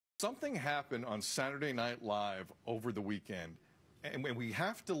Something happened on Saturday Night Live over the weekend, and we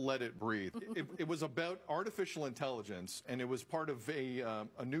have to let it breathe. It was about artificial intelligence, and it was part of a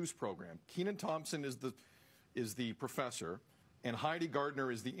news program. Kenan Thompson is the professor, and Heidi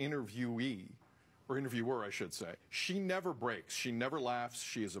Gardner is the interviewee, or interviewer, I should say. She never breaks. She never laughs.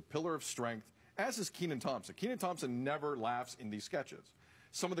 She is a pillar of strength, as is Kenan Thompson. Kenan Thompson never laughs in these sketches.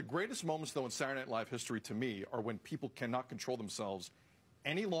 Some of the greatest moments, though, in Saturday Night Live history to me are when people cannot control themselves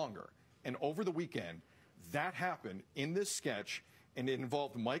any longer. And over the weekend, that happened in this sketch, and it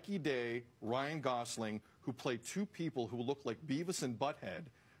involved Mikey Day, Ryan Gosling, who played two people who look like Beavis and Butthead,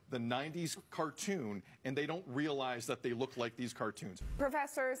 the 90s cartoon, and they don't realize that they look like these cartoons.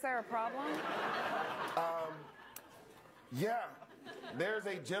 Professor, is there a problem? Yeah. There's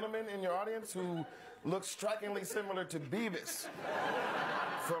a gentleman in your audience who looks strikingly similar to Beavis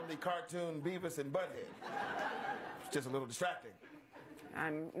from the cartoon Beavis and Butthead. It's just a little distracting.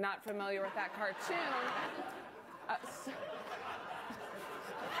 I'm not familiar with that cartoon.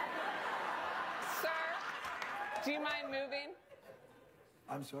 Sir, do you mind moving?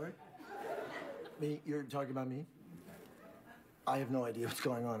 I'm sorry? Me? You're talking about me? I have no idea what's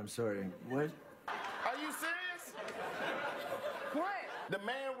going on. I'm sorry. What? Are you serious? What? The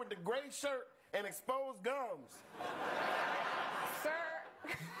man with the gray shirt and exposed gums. Sir.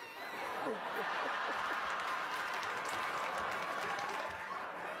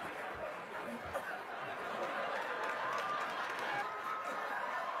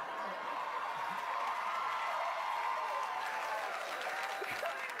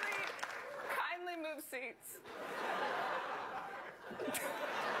 Kindly move seats.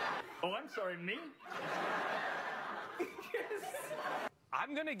 Oh, I'm sorry, me?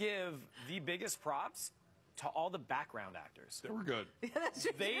 I'm going to give the biggest props to all the background actors. They were good. Yeah, that's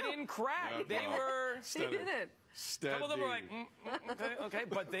true. They didn't crack. Yeah, they no. were... They didn't. Steady. Some of them were like, okay,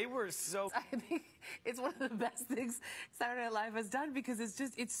 but they were so... I think it's one of the best things Saturday Night Live has done because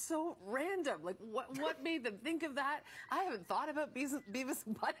it's so random. Like, what made them think of that? I haven't thought about Beavis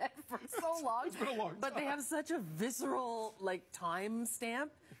and Butthead for so long. It's been a long time. But they have such a visceral, like, time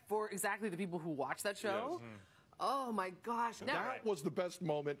stamp for exactly the people who watch that show. Yes. Oh, my gosh. Now, That was the best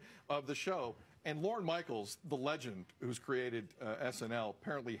moment of the show. And Lorne Michaels, the legend who's created SNL,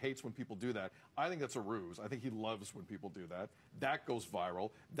 apparently hates when people do that. I think that's a ruse. I think he loves when people do that. That goes viral.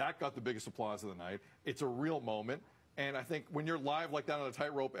 That got the biggest applause of the night. It's a real moment. And I think when you're live like that on a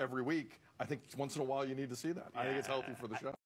tightrope every week, I think once in a while you need to see that. I think it's healthy for the show.